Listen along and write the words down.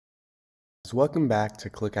guys, welcome back to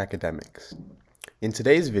Click Academics. In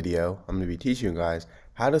today's video, I'm going to be teaching you guys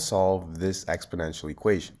how to solve this exponential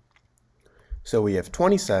equation. So we have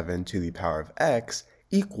 27 to the power of x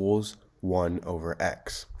equals 1 over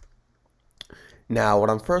x. Now what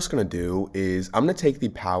I'm first going to do is I'm going to take the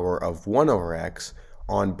power of 1 over x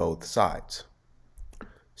on both sides.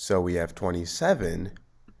 So we have 27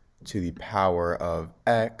 to the power of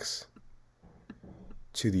x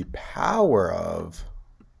to the power of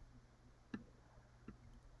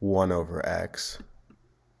 1 over x,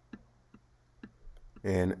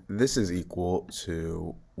 and this is equal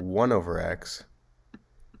to 1 over x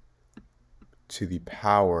to the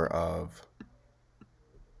power of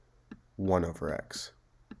 1 over x.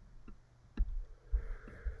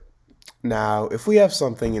 Now, if we have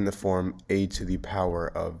something in the form a to the power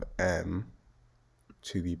of m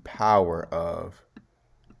to the power of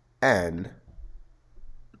n,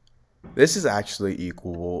 this is actually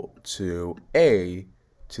equal to a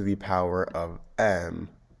to the power of m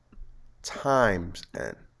times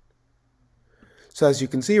n. So as you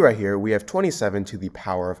can see right here, we have 27 to the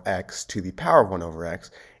power of x to the power of 1 over x,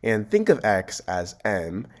 and think of x as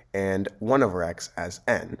m and 1 over x as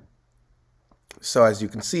n. So as you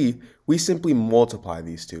can see, we simply multiply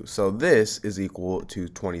these two. So this is equal to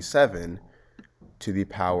 27 to the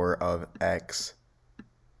power of x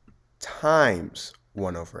times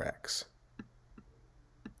 1 over x.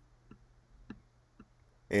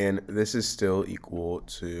 And this is still equal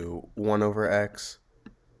to 1 over x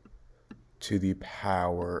to the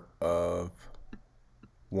power of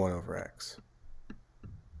 1 over x.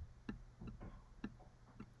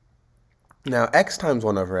 Now x times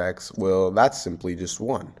 1 over x, well, that's simply just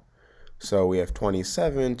 1. So we have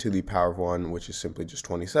 27 to the power of 1, which is simply just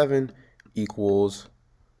 27, equals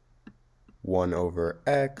 1 over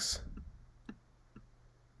x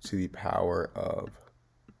to the power of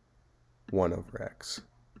 1 over x.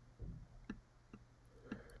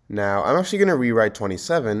 Now, I'm actually going to rewrite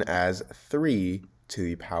 27 as 3 to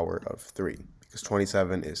the power of 3, because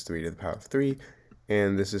 27 is 3 to the power of 3,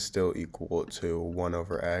 and this is still equal to 1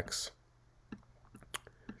 over x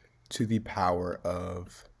to the power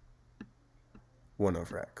of 1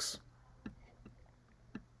 over x.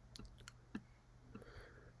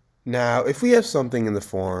 Now, if we have something in the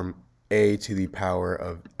form a to the power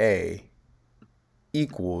of a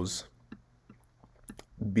equals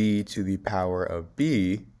b to the power of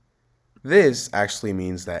b, this actually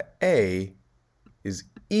means that a is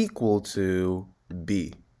equal to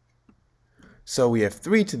b. So we have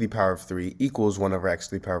 3 to the power of 3 equals 1 over x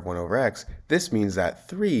to the power of 1 over x. This means that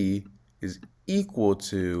 3 is equal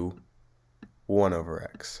to 1 over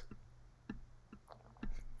x.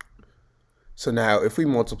 So now if we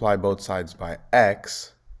multiply both sides by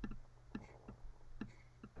x,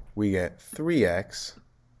 we get 3x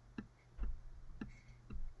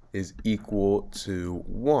is equal to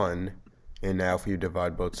 1. And now if we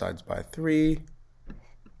divide both sides by 3,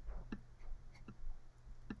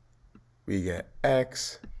 we get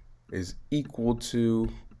x is equal to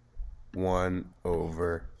 1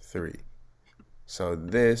 over 3. So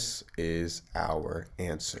this is our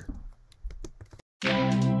answer.